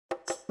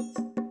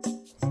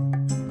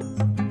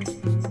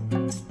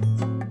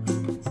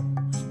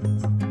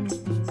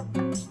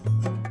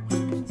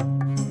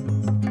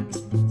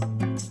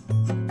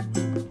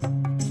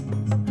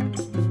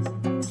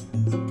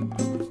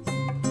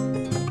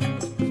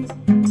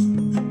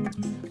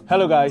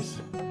Hello guys,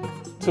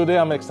 today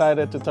I'm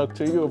excited to talk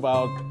to you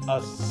about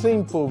a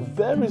simple,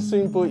 very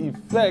simple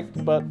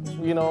effect, but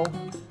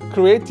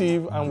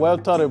creative and well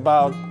thought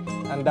about,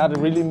 and that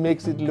really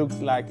makes it look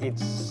like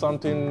it's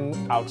something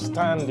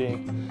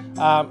outstanding.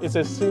 It's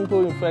a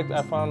simple effect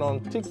I found on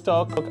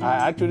TikTok.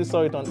 I actually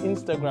saw it on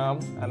Instagram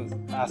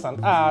and as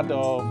an ad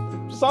or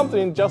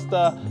something, just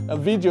a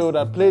video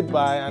that played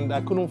by, and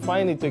I couldn't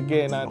find it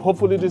again. And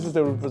hopefully this is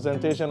a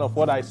representation of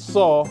what I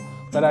saw,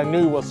 but I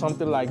knew it was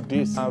something like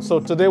this.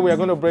 So today we are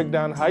going to break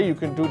down how you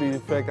can do the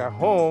effect at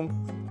home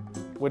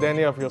with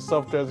any of your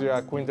softwares you're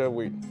acquainted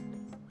with.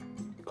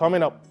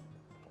 Coming up.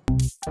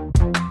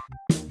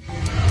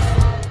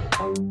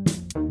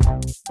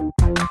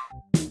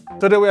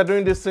 Today we are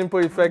doing this simple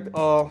effect,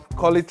 or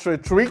call it a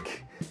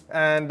trick,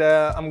 and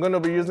I'm going to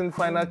be using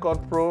Final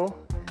Cut Pro.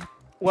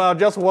 Well, I'll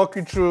just walk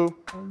you through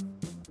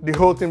the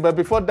whole thing, but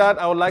before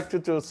that I would like you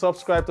to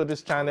subscribe to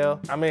this channel.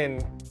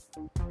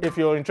 If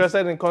you're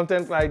interested in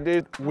content like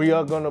this, we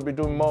are going to be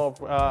doing more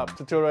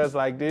tutorials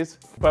like this.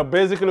 But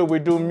basically we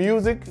do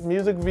music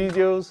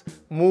videos,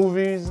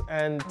 movies,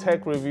 and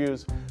tech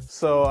reviews.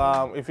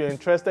 So if you're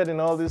interested in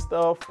all this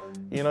stuff,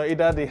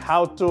 either the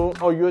how-to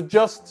or you're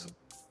just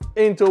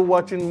into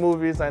watching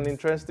movies and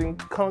interesting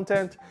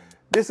content,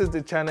 this is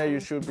the channel you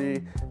should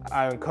be.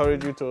 I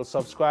encourage you to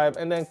subscribe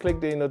and then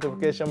click the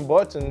notification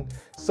button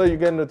so you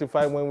get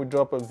notified when we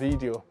drop a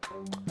video.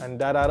 And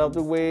that out of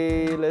the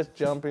way, let's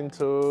jump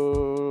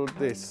into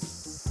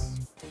this.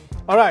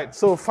 All right,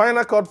 so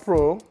Final Cut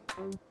Pro.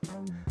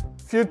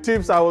 Few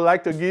tips I would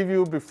like to give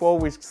you before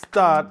we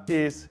start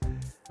is,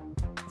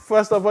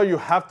 first of all, you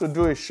have to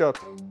do a shot.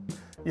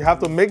 You have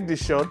to make the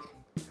shot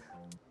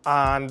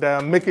and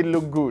make it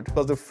look good.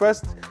 Because the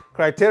first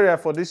criteria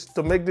for this,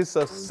 to make this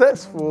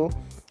successful,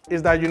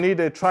 is that you need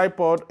a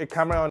tripod, a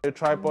camera on a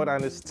tripod,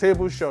 and a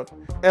stable shot.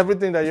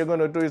 Everything that you're going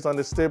to do is on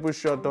the stable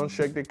shot. Don't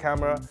shake the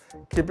camera,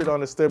 keep it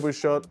on a stable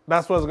shot.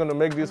 That's what's going to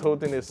make this whole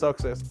thing a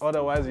success.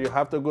 Otherwise, you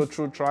have to go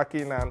through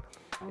tracking, and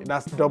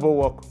that's double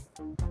work.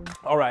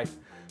 All right,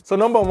 so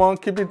number one,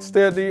 keep it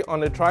steady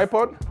on a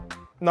tripod,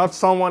 not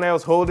someone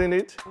else holding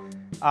it.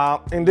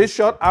 In this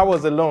shot, I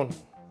was alone,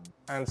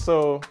 and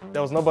so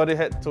there was nobody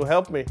to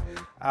help me.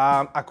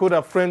 I could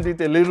have framed it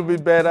a little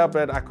bit better,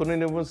 but I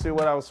couldn't even see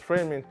what I was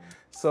framing.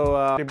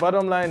 So the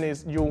bottom line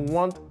is you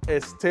want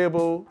a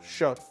stable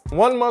shot.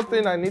 One more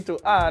thing I need to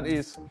add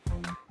is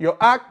your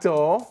actor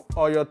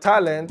or your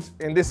talent,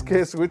 in this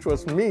case, which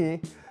was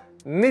me,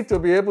 need to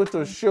be able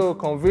to show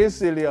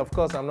convincingly. Of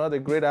course, I'm not a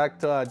great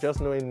actor. I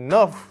just know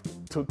enough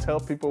to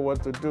tell people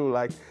what to do,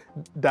 like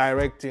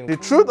directing. The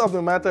truth of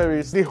the matter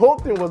is the whole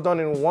thing was done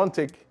in one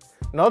take,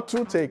 not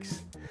two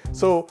takes.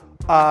 So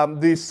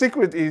the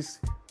secret is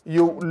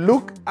you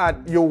look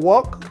at your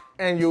work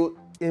and you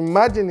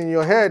imagine in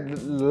your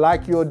head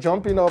like you're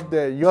jumping up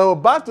there. You're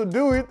about to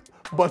do it,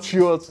 but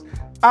you're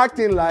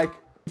acting like,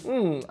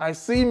 I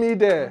see me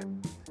there.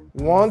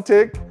 One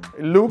take,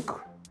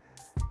 look,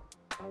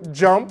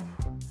 jump,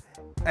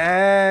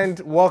 and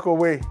walk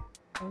away.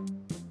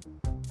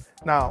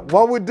 Now,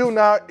 what we do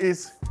now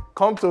is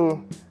come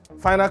to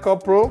Final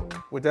Cut Pro,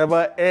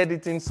 whatever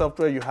editing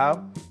software you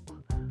have.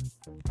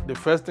 The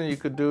first thing you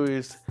could do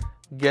is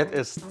get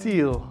a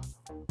still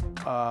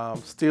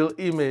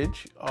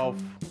image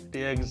of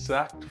the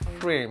exact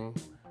frame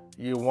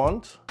you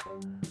want.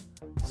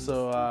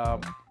 So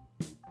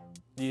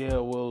yeah,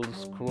 we'll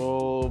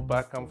scroll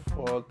back and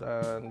forth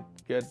and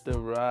get the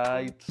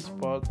right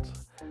spot.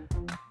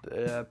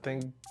 I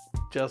think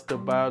just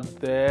about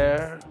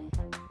there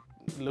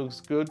looks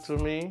good to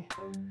me.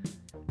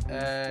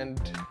 And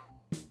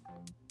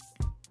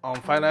on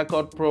Final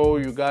Cut Pro,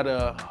 you got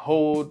a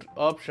hold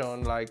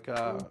option, like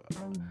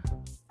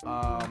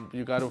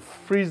you got to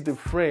freeze the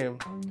frame.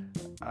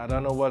 I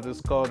don't know what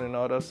it's called in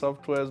other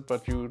softwares,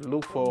 but you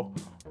look for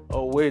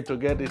a way to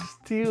get a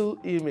still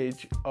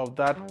image of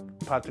that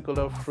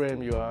particular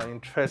frame you are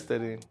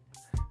interested in.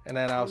 And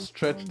then I'll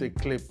stretch the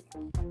clip.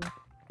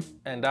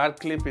 And that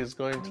clip is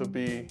going to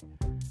be,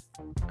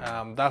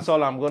 that's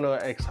all I'm going to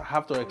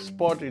have to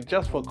export it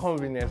just for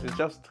convenience.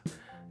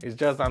 It's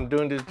just I'm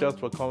doing this just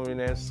for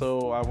convenience,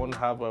 so I won't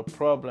have a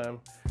problem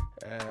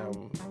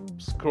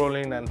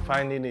scrolling and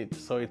finding it.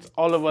 So it's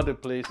all over the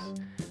place.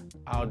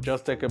 I'll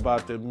just take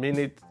about a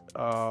minute,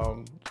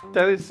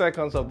 30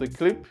 seconds of the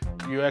clip.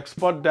 You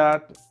export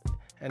that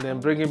and then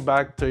bring it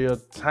back to your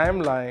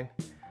timeline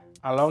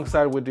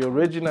alongside with the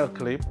original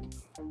clip.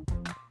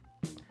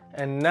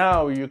 And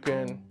now you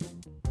can,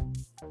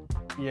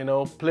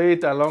 play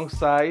it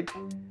alongside.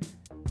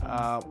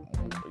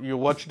 You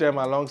watch them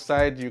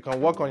alongside. You can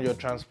work on your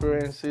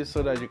transparency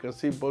so that you can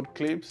see both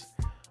clips.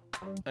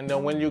 And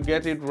then when you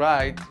get it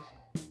right,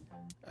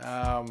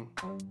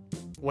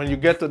 when you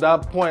get to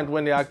that point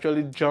when it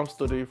actually jumps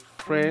to the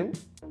frame,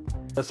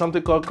 there's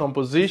something called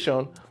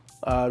composition.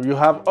 You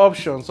have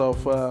options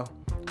of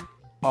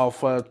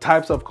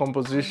types of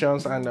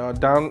compositions, and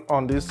down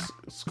on this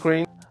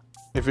screen,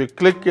 if you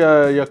click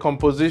your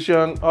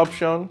composition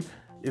option,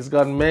 it's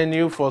got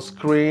menu for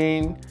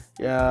screen,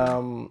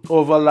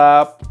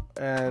 overlap,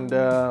 and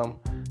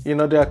You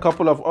know, there are a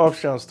couple of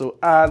options to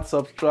add,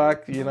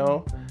 subtract, you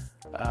know.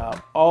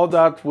 All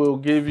that will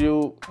give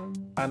you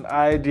an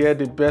idea,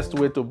 the best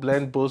way to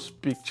blend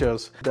both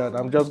pictures. That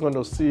I'm just going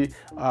to see,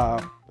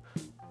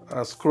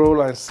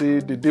 scroll and see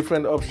the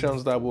different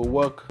options that will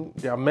work.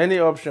 There are many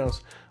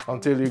options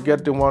until you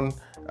get the one.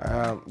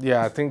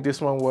 Yeah, I think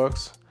this one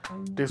works.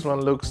 This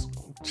one looks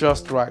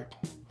just right.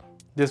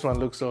 This one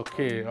looks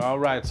okay. All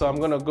right, so I'm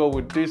gonna go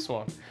with this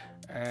one.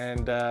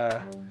 And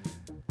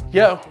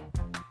yeah,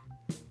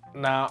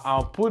 now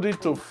I'll put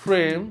it to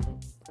frame,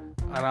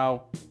 and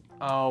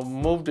I'll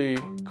move the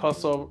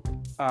cursor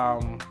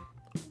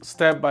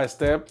step by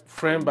step,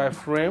 frame by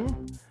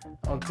frame,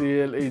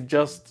 until it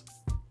just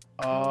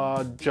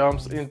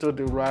jumps into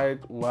the right.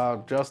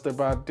 Wow, just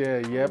about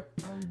there. Yep.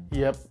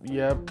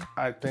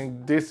 I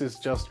think this is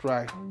just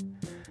right.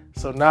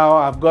 So now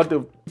I've got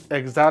the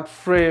exact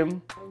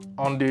frame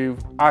on the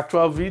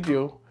actual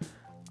video.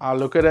 I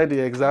located the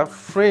exact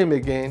frame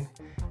again,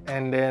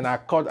 and then I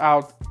cut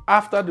out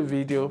after the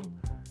video.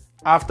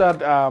 After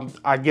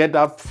I get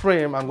that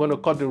frame, I'm going to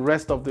cut the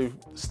rest of the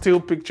still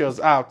pictures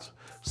out.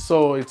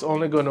 So it's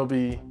only going to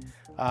be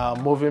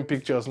moving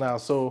pictures now.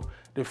 So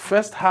the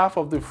first half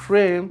of the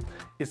frame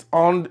is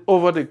on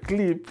over the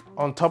clip,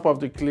 on top of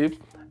the clip,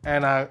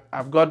 and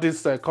I've got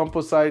this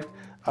composite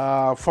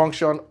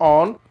function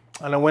on.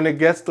 And then when it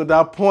gets to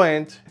that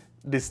point,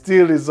 the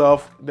still is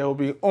off. There will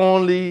be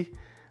only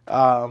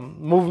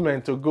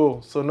movement to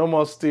go, so no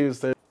more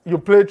stills. You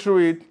play through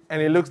it,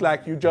 and it looks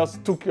like you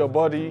just took your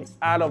body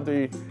out of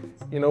the,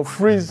 you know,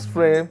 freeze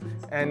frame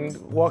and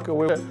walk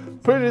away.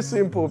 Pretty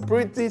simple,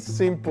 pretty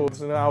simple.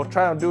 So, you know, I'll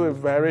try and do a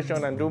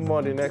variation and do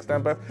more the next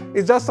time, but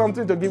it's just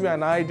something to give you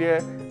an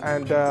idea,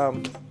 and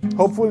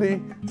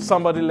hopefully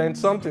somebody learned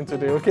something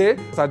today. Okay,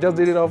 so I just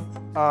did it off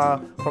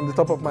from the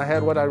top of my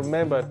head what I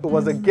remembered. It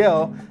was a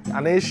girl,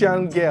 an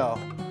Asian girl,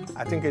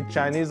 I think a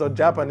Chinese or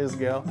Japanese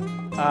girl,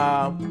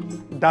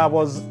 that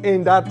was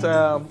in that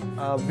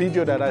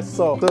video that I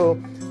saw. So,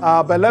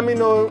 but let me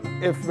know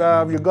if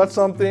you got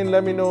something.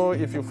 Let me know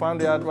if you found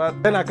the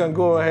advert. Then I can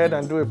go ahead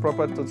and do a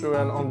proper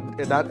tutorial on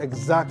that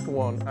exact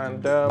one.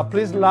 And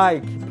please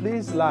like.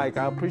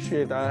 I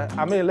appreciate it.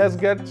 I mean, let's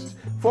get,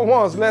 for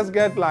once, let's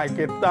get like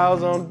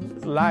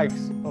 1,000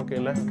 likes. Okay,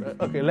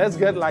 let's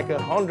get like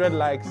 100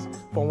 likes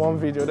for one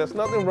video. There's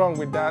nothing wrong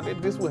with that.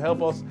 This will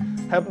help us,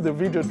 help the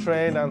video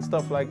trend and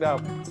stuff like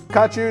that.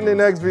 Catch you in the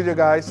next video,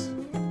 guys.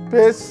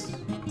 Peace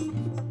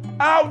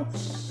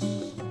out.